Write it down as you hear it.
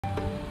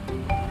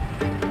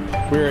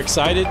We're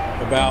excited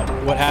about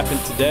what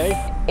happened today.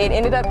 It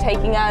ended up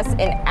taking us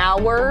an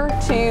hour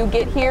to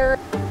get here.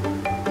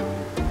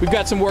 We've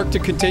got some work to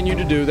continue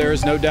to do, there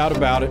is no doubt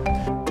about it.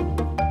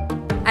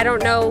 I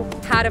don't know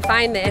how to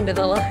find the end of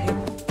the line.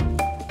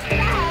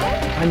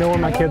 I know where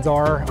my kids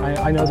are.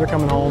 I know they're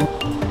coming home.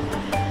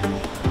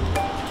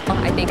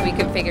 I think we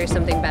could figure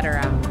something better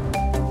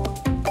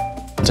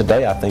out.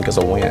 Today, I think, is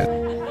a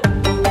win.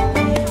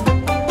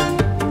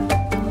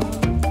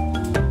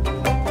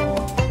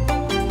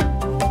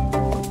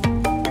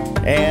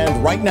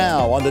 And right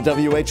now on the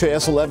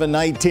WHAS 11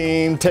 night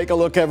team, take a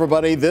look,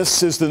 everybody.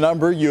 This is the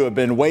number you have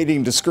been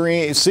waiting to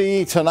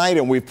see tonight,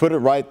 and we've put it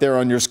right there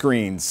on your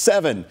screen.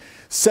 7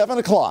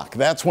 o'clock.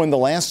 That's when the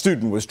last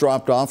student was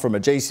dropped off from a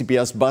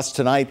JCPS bus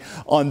tonight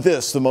on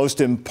this, the most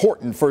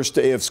important first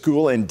day of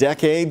school in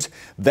decades.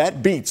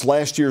 That beats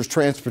last year's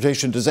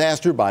transportation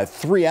disaster by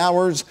 3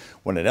 hours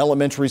when an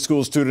elementary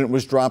school student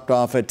was dropped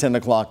off at 10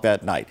 o'clock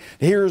that night.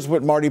 Here's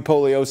what Marty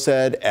Polio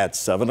said at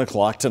 7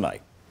 o'clock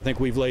tonight. I think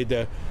we've laid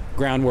the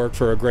groundwork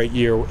for a great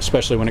year,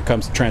 especially when it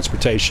comes to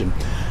transportation.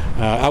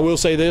 I will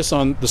say this,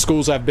 on the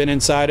schools I've been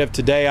inside of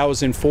today, I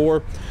was in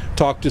 4,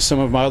 talked to some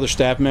of my other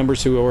staff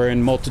members who are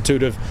in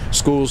multitude of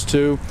schools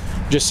too.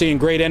 Just seeing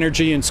great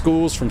energy in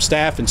schools from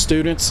staff and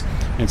students,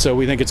 and so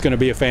we think it's going to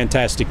be a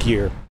fantastic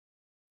year.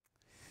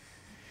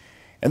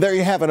 And there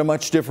you have it, a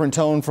much different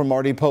tone from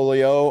Marty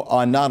Polio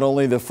on not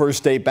only the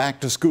first day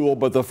back to school,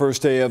 but the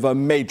first day of a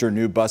major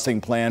new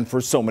busing plan for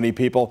so many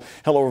people.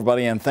 Hello,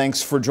 everybody, and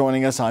thanks for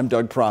joining us. I'm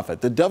Doug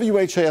Proffitt. The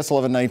WHAS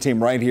 11 night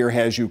team right here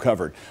has you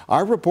covered.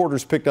 Our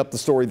reporters picked up the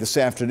story this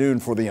afternoon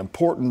for the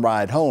important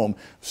ride home.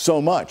 So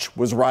much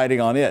was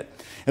riding on it.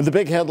 And the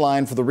big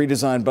headline for the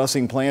redesigned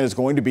busing plan is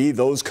going to be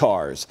those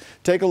cars.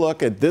 Take a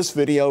look at this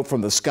video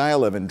from the Sky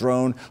 11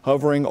 drone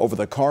hovering over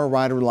the car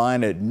rider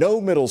line at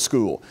No Middle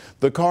School.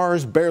 The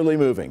cars barely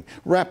moving,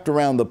 wrapped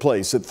around the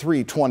place at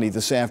 3:20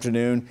 this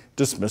afternoon,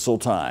 dismissal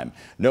time.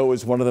 No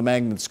is one of the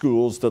magnet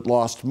schools that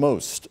lost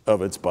most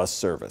of its bus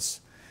service.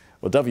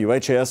 Well,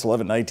 WHAS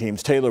 11 night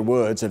team's Taylor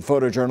Woods and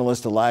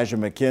photojournalist Elijah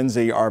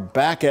McKenzie are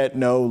back at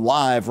No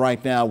live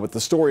right now with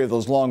the story of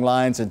those long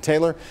lines. And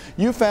Taylor,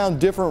 you found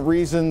different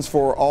reasons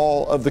for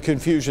all of the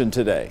confusion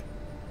today.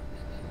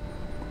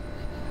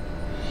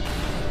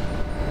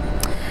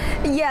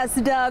 Yes,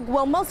 Doug.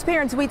 Well, most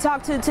parents we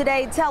talked to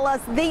today tell us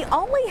the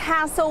only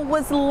hassle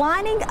was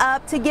lining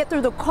up to get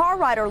through the car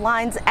rider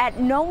lines at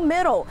No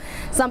Middle.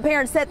 Some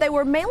parents said they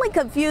were mainly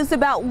confused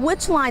about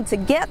which line to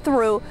get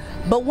through,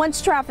 but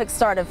once traffic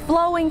started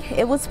flowing,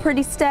 it was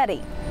pretty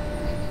steady.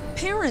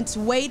 Parents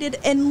waited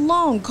in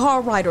long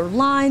car rider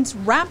lines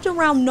wrapped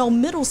around No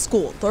Middle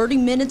School 30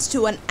 minutes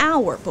to an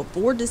hour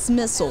before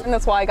dismissal. And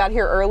that's why I got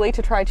here early,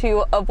 to try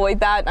to avoid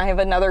that. I have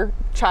another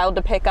child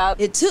to pick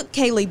up. It took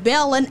Kaylee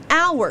Bell an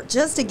hour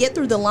just to get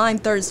through the line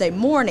Thursday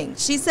morning.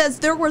 She says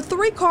there were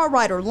 3 car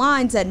rider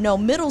lines at No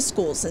Middle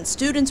School since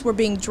students were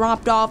being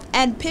dropped off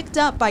and picked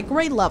up by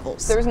grade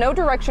levels. There's no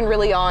direction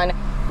really on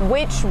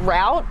which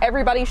route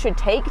everybody should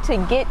take to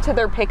get to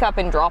their pickup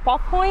and drop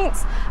off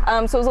points.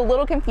 So it was a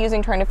little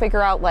confusing trying to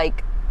figure out,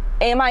 like,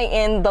 am I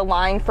in the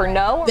line for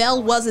No?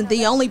 Bell wasn't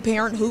the only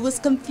parent who was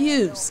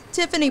confused.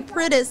 Tiffany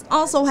Prittis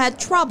also had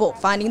trouble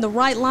finding the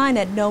right line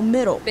at No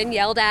Middle. Been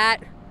yelled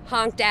at,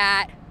 honked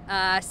at,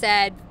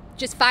 said,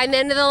 just find the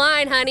end of the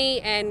line,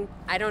 honey, and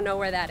I don't know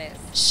where that is.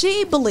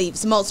 She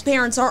believes most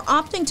parents are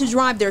opting to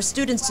drive their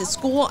students to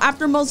school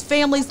after most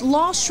families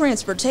lost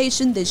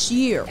transportation this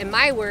year. And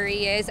my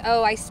worry is,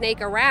 oh, I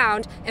snake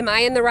around. Am I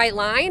in the right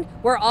line?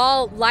 We're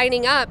all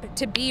lining up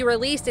to be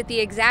released at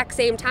the exact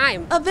same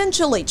time.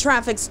 Eventually,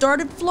 traffic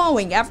started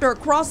flowing after a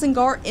crossing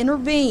guard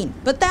intervened.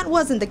 But that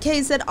wasn't the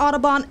case at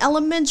Audubon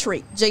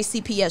Elementary.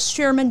 JCPS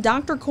Chairman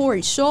Dr.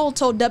 Corey Scholl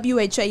told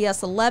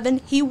WHAS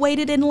 11 he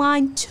waited in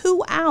line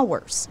 2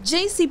 hours.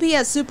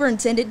 JCPS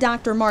Superintendent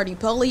Dr. Marty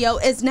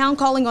Polio is now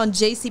calling on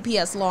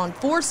JCPS law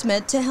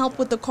enforcement to help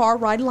with the car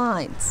ride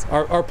lines.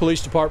 Our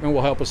police department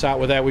will help us out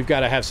with that. We've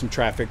got to have some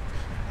traffic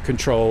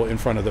control in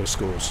front of those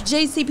schools.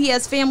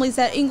 JCPS families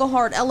at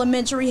Englehart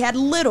Elementary had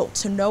little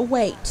to no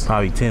wait.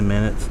 Probably 10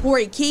 minutes.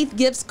 Corey Keith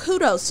gives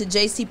kudos to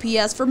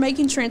JCPS for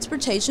making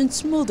transportation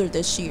smoother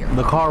this year.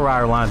 The car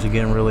rider lines are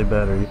getting really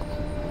better.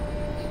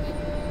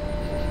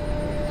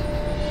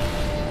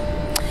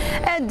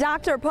 And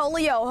Dr.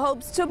 Polio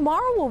hopes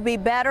tomorrow will be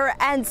better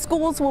and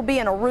schools will be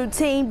in a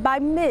routine by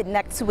mid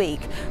next week.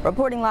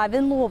 Reporting live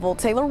in Louisville,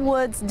 Taylor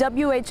Woods,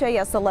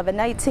 WHAS 11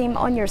 night team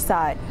on your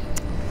side.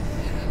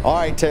 All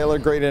right, Taylor,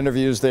 great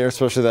interviews there,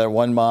 especially that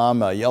one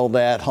mom yelled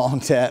at,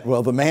 honked at.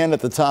 Well, the man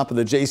at the top of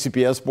the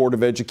JCPS Board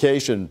of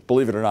Education,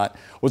 believe it or not,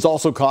 was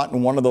also caught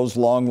in one of those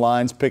long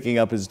lines picking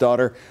up his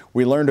daughter.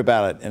 We learned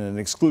about it in an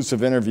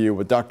exclusive interview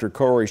with Dr.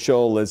 Corey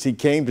Scholl as he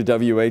came to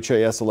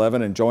WHAS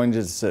 11 and joined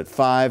us at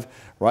 5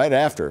 right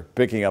after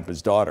picking up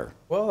his daughter.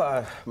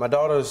 Well, my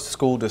daughter's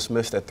school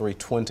dismissed at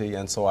 3:20,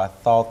 and so I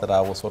thought that I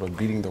was sort of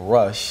beating the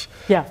rush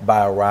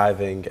by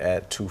arriving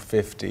at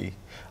 2:50.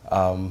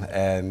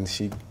 And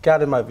she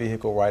got in my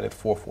vehicle right at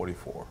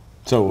 4:44.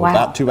 So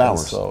about 2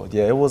 hours. And so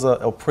yeah, it was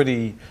a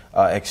pretty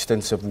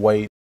extensive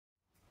wait.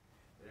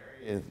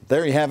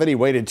 There you have it. He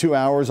waited 2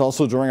 hours.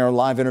 Also during our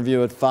live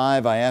interview at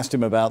 5, I asked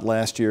him about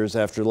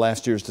after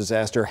last year's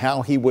disaster,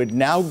 how he would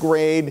now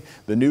grade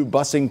the new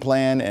busing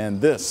plan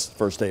and this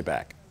first day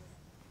back.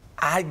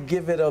 I'd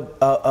give it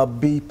a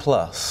B+.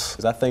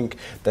 I think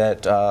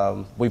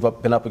that we've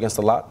been up against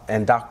a lot,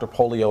 and Dr.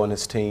 Polio and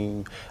his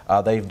team,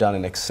 they've done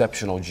an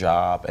exceptional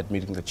job at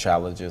meeting the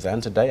challenges,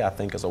 and today I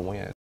think is a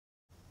win.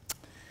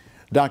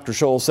 Dr.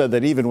 Scholl said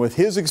that even with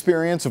his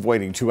experience of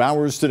waiting 2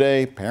 hours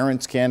today,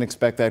 parents can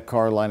expect that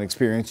car line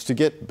experience to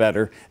get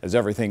better as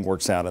everything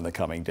works out in the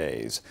coming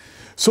days.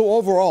 So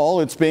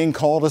overall, it's being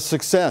called a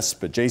success,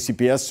 but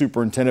JCPS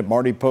Superintendent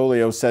Marty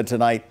Polio said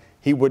tonight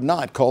he would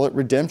not call it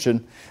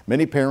redemption.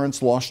 Many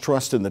parents lost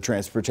trust in the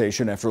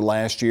transportation after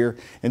last year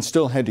and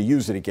still had to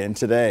use it again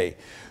today.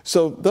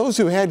 So those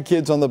who had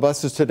kids on the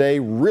buses today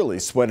really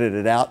sweated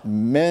it out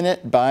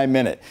minute by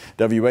minute.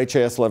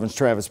 WHAS 11's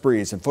Travis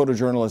Breeze and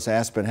photojournalist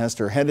Aspen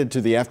Hester headed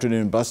to the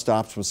afternoon bus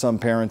stops with some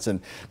parents.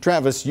 And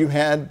Travis, you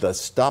had the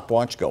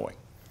stopwatch going.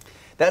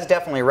 That's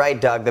definitely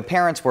right, Doug. The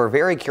parents were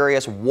very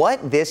curious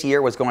what this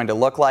year was going to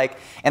look like,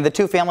 and the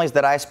two families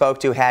that I spoke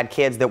to had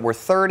kids that were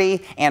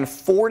 30 and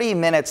 40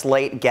 minutes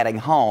late getting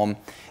home.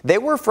 They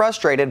were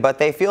frustrated, but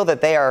they feel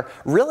that they are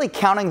really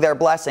counting their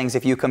blessings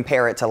if you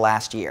compare it to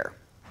last year.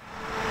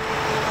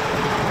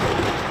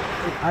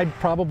 I'd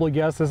probably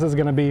guess this is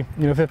going to be,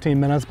 15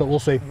 minutes, but we'll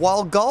see.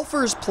 While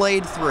golfers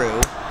played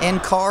through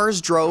and cars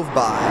drove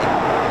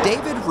by,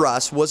 David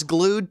Russ was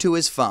glued to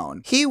his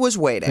phone. He was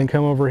waiting. And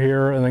come over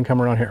here and then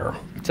come around here.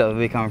 So they'll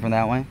be coming from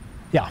that way?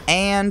 Yeah.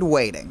 And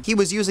waiting. He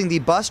was using the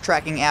bus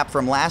tracking app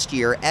from last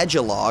year,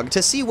 Edgelog,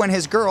 to see when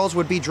his girls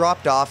would be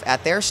dropped off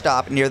at their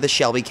stop near the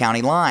Shelby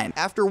County line.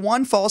 After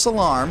one false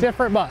alarm,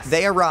 different bus,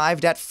 they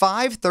arrived at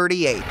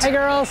 5:38. Hey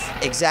girls!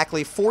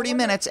 Exactly 40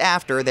 minutes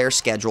after their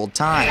scheduled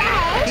time.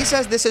 He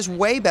says this is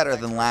way better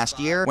than last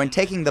year, when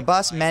taking the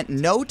bus meant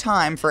no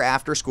time for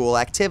after-school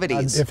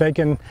activities. If they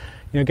can,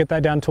 get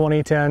that down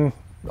 20-10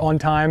 on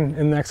time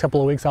in the next couple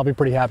of weeks, I'll be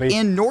pretty happy.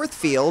 In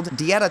Northfield,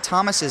 Dieta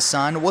Thomas's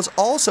son was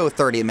also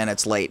 30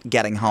 minutes late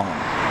getting home.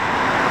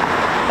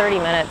 30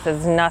 minutes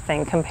is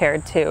nothing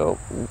compared to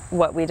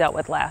what we dealt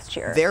with last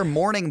year. Their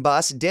morning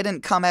bus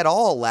didn't come at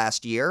all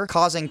last year,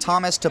 causing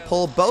Thomas to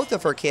pull both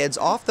of her kids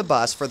off the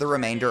bus for the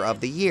remainder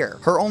of the year.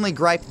 Her only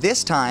gripe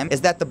this time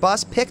is that the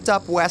bus picked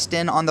up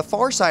Weston on the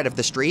far side of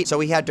the street, so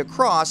he had to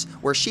cross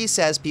where she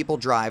says people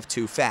drive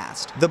too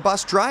fast. The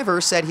bus driver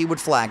said he would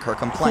flag her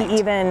complaint. He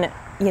even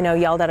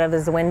yelled out of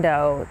his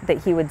window that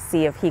he would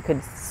see if he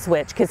could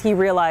switch, because he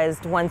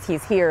realized once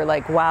he's here,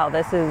 like, wow,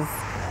 this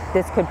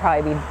could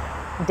probably be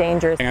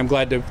dangerous. I'm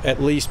glad to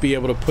at least be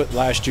able to put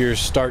last year's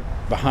start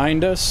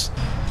behind us.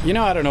 I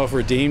don't know if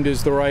redeemed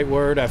is the right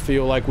word. I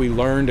feel like we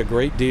learned a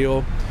great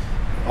deal.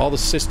 All the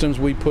systems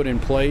we put in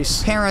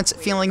place. Parents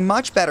feeling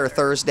much better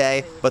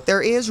Thursday, but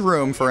there is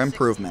room for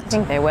improvement. I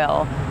think they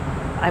will.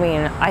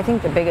 I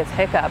think the biggest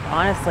hiccup,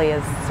 honestly,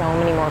 is so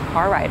many more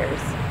car riders.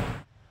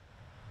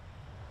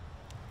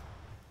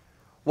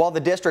 While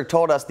the district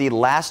told us the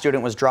last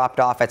student was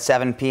dropped off at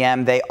 7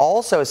 p.m., they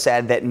also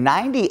said that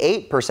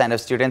 98% of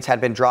students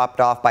had been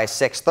dropped off by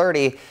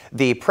 6:30.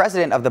 The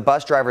president of the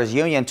bus drivers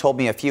union told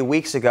me a few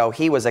weeks ago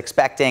he was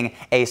expecting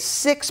a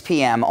 6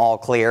 p.m. all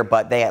clear,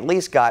 but they at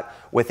least got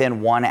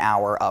within 1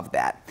 hour of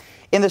that.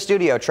 In the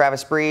studio,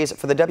 Travis Breeze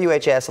for the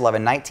WHAS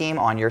 11 night team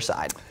on your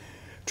side.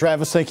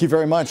 Travis, thank you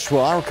very much.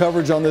 Well, our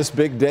coverage on this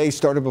big day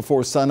started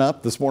before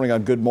sunup this morning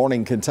on Good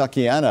Morning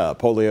Kentuckiana.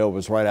 Polio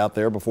was right out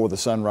there before the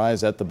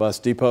sunrise at the bus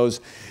depots.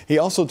 He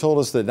also told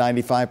us that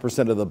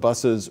 95% of the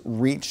buses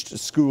reached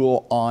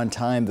school on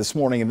time this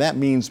morning, and that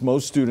means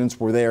most students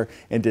were there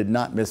and did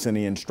not miss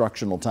any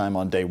instructional time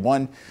on day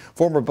one.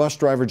 Former bus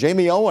driver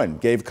Jamie Owen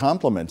gave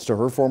compliments to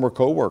her former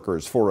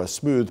co-workers for a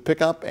smooth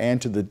pickup and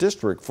to the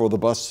district for the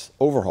bus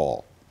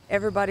overhaul.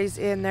 Everybody's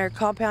in their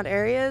compound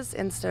areas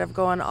instead of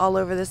going all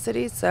over the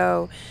city,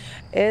 so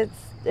it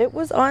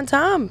was on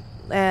time,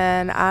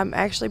 and I'm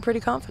actually pretty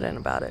confident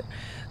about it.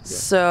 Yeah.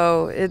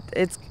 So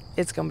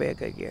it's going to be a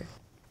good year.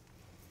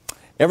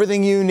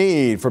 Everything you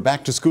need for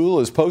back to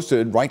school is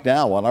posted right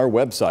now on our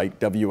website,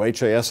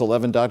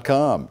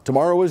 WHAS11.com.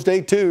 Tomorrow is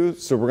day 2,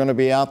 so we're going to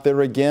be out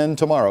there again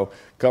tomorrow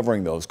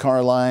covering those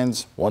car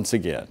lines once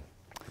again.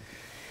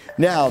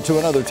 Now to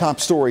another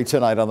top story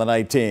tonight on the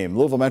night team.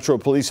 Louisville Metro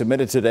Police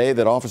admitted today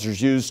that officers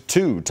used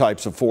 2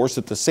 types of force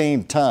at the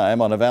same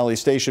time on a Valley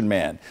Station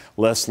man.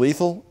 Less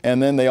lethal,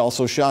 and then they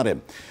also shot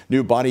him.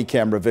 New body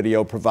camera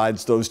video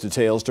provides those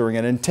details during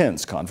an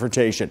intense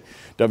confrontation.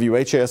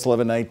 WHAS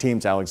 11 night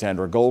team's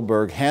Alexandra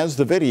Goldberg has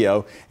the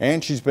video,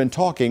 and she's been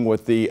talking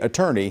with the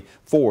attorney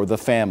for the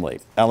family.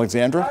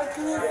 Alexandra?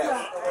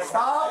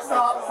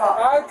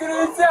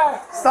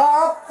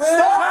 Stop!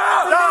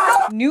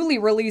 Newly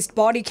released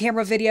body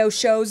camera video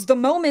shows the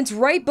moments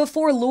right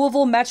before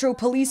Louisville Metro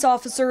police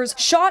officers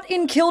shot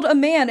and killed a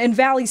man in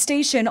Valley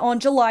Station on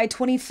July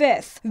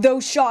 25th.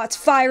 Those shots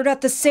fired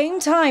at the same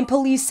time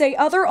police say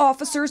other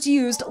officers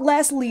used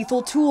less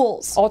lethal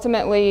tools.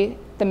 Ultimately,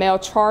 the male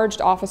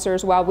charged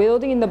officers while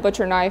wielding the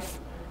butcher knife,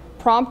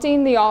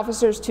 prompting the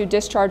officers to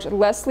discharge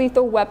less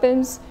lethal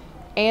weapons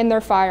and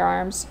their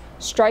firearms,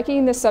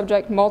 striking the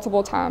subject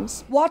multiple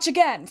times. Watch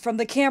again from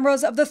the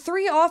cameras of the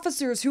 3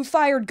 officers who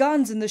fired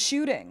guns in the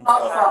shooting.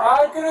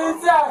 Stop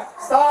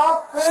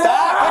with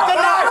the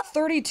knife!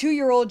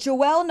 32-year-old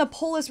Joel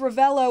Napolis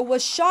Ravello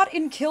was shot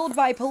and killed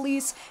by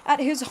police at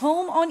his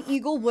home on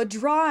Eaglewood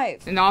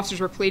Drive. And the officers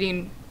were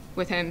pleading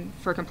with him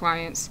for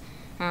compliance.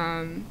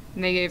 And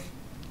they gave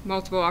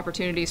multiple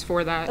opportunities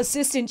for that.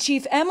 Assistant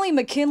Chief Emily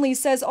McKinley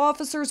says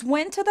officers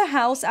went to the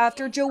house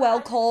after Joel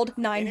called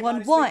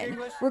 911,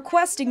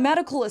 requesting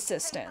medical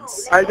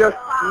assistance. I just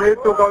need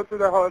to go to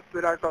the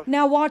hospital.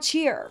 Now watch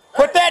here.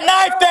 Put that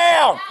knife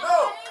down!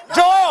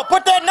 Joel,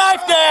 put that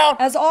knife down!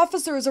 As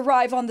officers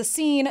arrive on the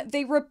scene,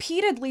 they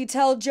repeatedly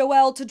tell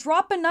Joel to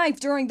drop a knife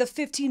during the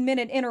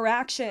 15-minute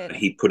interaction.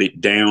 He put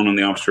it down on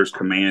the officer's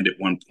command. At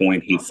one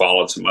point, he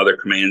followed some other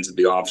commands of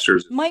the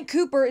officers. Mike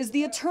Cooper is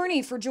the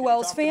attorney for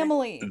Joel's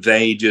family.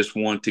 They just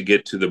want to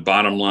get to the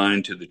bottom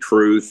line, to the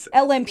truth.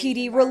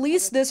 LMPD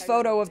released this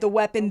photo of the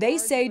weapon they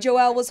say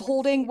Joel was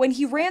holding when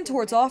he ran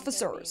towards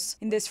officers.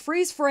 In this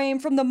freeze frame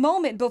from the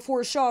moment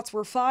before shots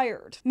were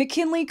fired.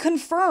 McKinley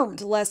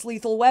confirmed less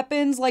lethal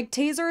weapons like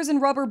tasers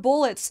and rubber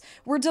bullets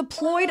were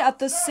deployed at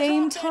the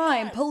same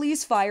time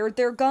police fired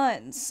their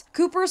guns.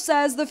 Cooper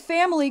says the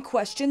family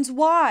questions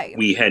why.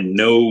 We had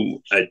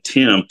no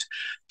attempt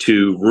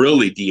to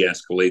really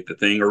de-escalate the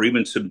thing or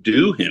even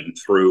subdue him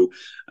through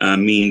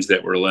means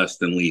that were less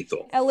than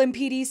lethal.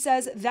 LMPD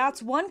says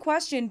that's one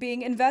question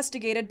being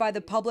investigated by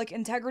the Public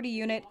Integrity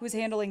Unit who's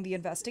handling the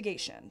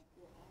investigation.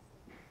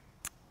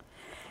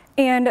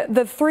 And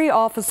the 3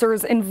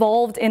 officers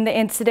involved in the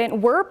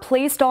incident were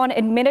placed on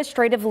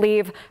administrative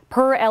leave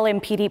per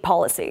LMPD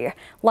policy.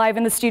 Live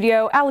in the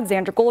studio,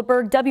 Alexandra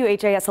Goldberg,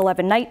 WHAS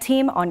 11 Night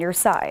Team on your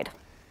side.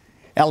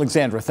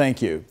 Alexandra,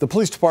 thank you. The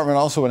police department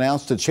also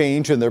announced a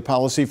change in their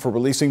policy for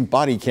releasing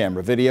body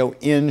camera video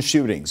in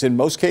shootings. In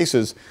most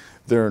cases,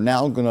 they're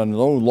now going to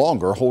no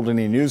longer hold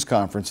any news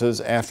conferences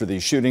after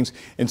these shootings,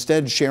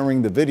 instead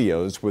sharing the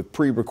videos with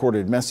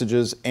pre-recorded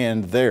messages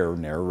and their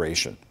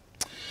narration.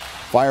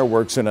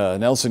 Fireworks in a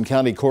Nelson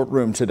County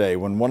courtroom today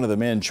when one of the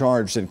men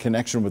charged in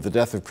connection with the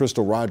death of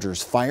Crystal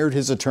Rogers fired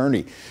his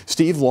attorney.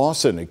 Steve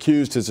Lawson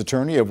accused his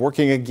attorney of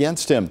working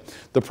against him.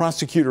 The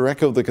prosecutor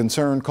echoed the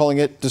concern, calling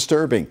it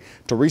disturbing.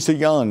 Teresa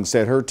Young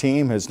said her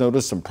team has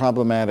noticed some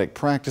problematic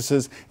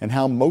practices and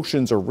how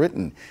motions are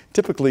written,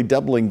 typically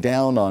doubling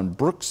down on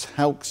Brooks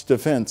Houck's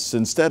defense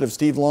instead of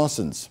Steve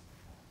Lawson's.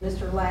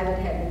 Mr. Lavin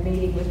had been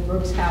meeting with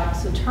Brooks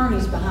Houck's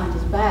attorneys behind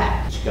his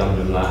back. It's come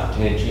to my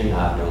attention,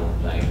 I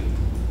don't think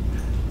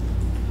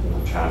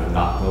I'm trying to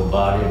knock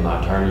nobody.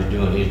 My attorney's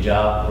doing his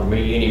job for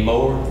me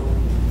anymore.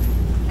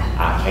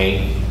 I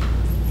can't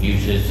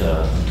use his,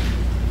 I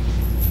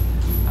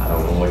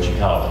don't know what you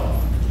call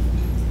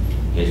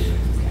it, his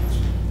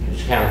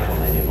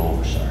counsel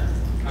anymore, sir.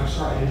 I'm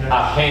sorry.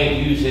 I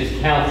can't use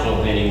his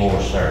counsel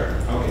anymore,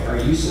 sir. Okay, are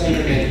you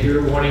saying that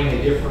you're wanting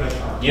a different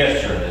attorney?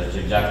 Yes, sir, that's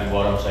exactly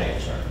what I'm saying,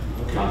 sir.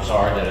 Okay. I'm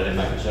sorry that I didn't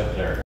make myself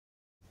clear.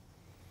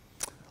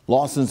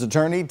 Lawson's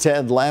attorney,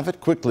 Ted Lavitt,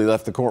 quickly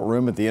left the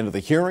courtroom at the end of the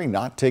hearing,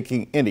 not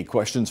taking any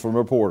questions from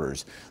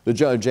reporters. The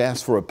judge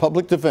asked for a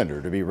public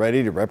defender to be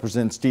ready to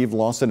represent Steve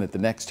Lawson at the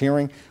next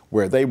hearing,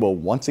 where they will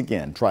once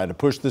again try to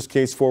push this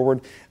case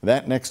forward.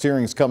 That next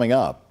hearing is coming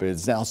up.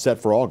 It's now set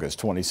for August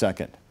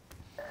 22nd.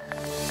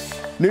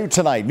 New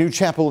tonight, New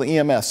Chapel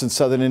EMS in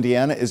southern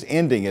Indiana is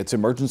ending its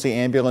emergency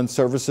ambulance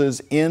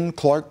services in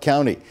Clark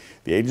County.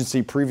 The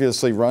agency,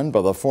 previously run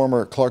by the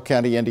former Clark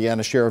County,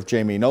 Indiana Sheriff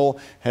Jamie Knoll,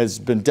 has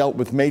been dealt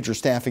with major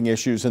staffing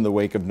issues in the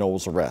wake of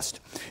Knoll's arrest.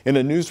 In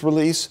a news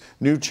release,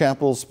 New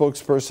Chapel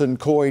spokesperson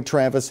Coy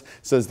Travis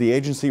says the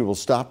agency will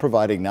stop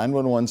providing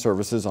 911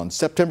 services on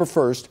September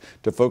 1st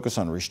to focus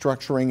on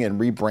restructuring and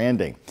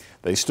rebranding.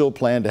 They still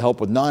plan to help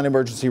with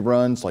non-emergency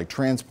runs like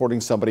transporting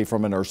somebody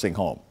from a nursing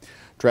home.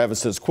 Travis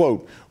says,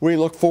 quote, "We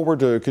look forward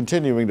to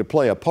continuing to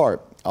play a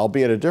part,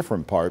 albeit a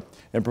different part,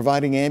 in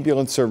providing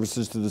ambulance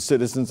services to the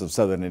citizens of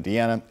southern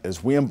Indiana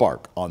as we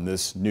embark on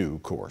this new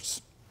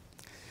course."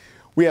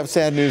 We have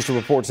sad news to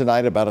report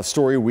tonight about a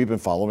story we've been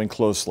following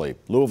closely.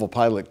 Louisville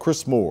pilot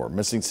Chris Moore,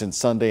 missing since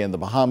Sunday in the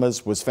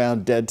Bahamas, was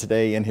found dead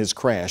today in his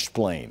crashed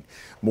plane.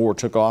 Moore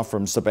took off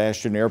from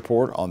Sebastian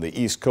Airport on the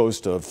east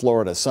coast of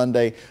Florida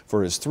Sunday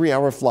for his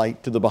 3-hour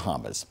flight to the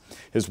Bahamas.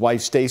 His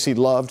wife, Stacy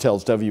Love,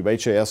 tells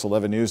WHAS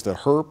 11 News that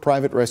her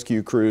private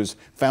rescue crews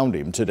found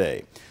him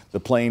today. The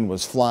plane he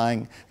was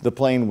flying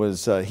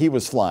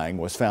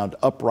was found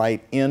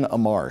upright in a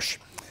marsh.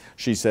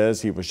 She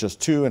says he was just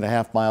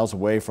 2.5 miles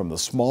away from the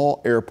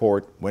small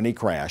airport when he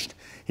crashed.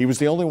 He was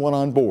the only one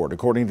on board,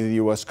 according to the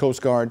U.S.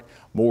 Coast Guard.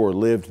 Moore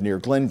lived near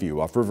Glenview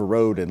off River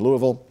Road in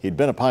Louisville. He'd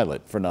been a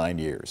pilot for 9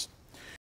 years.